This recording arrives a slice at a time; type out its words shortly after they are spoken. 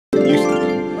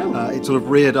It sort of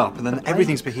reared up, and then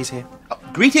everything's... But he's here.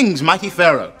 Greetings, mighty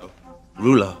Pharaoh,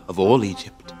 ruler of all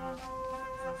Egypt.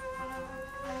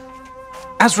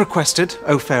 As requested,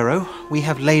 O Pharaoh, we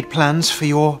have laid plans for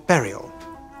your burial.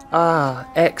 Ah,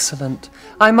 excellent.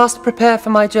 I must prepare for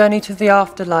my journey to the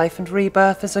afterlife and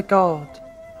rebirth as a god.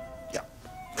 Yeah.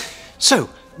 So,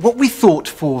 what we thought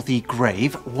for the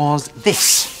grave was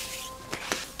this.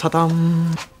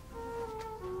 Ta-dam!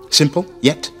 Simple,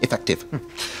 yet effective.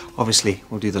 Obviously,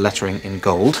 we'll do the lettering in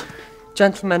gold.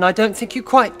 Gentlemen, I don't think you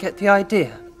quite get the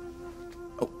idea.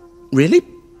 Oh, really?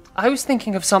 I was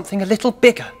thinking of something a little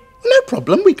bigger. No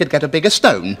problem, we could get a bigger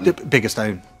stone. Bigger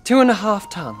stone. 2.5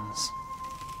 tons.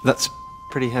 That's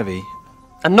pretty heavy.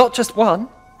 And not just one.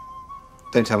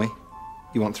 Don't tell me.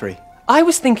 You want 3. I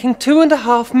was thinking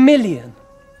 2.5 million.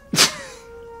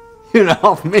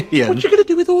 2.5 million? What are you going to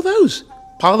do with all those?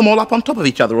 Pile them all up on top of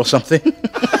each other or something?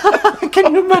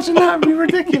 Can you imagine that? It'd be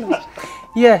ridiculous.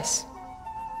 Yes.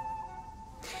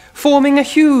 Forming a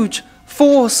huge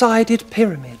 4-sided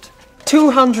pyramid.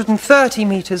 230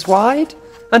 metres wide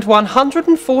and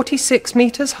 146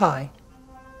 metres high.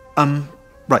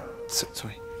 Right.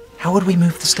 Sorry. How would we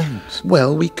move the stones?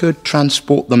 Well, we could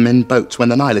transport them in boats when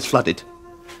the Nile is flooded.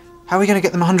 How are we going to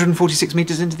get them 146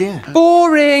 metres into the air?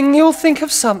 Boring. You'll think of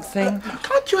something.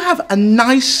 Can't you have a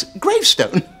nice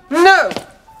gravestone? No!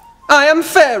 I am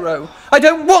Pharaoh. I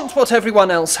don't want what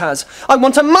everyone else has. I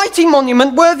want a mighty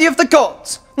monument worthy of the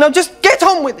gods. Now just get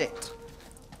on with it.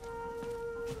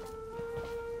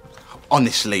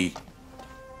 Honestly,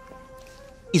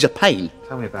 he's a pain.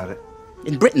 Tell me about it.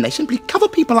 In Britain, they simply cover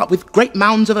people up with great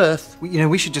mounds of earth. You know,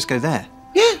 we should just go there.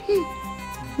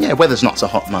 Yeah, weather's not so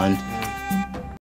hot, mind.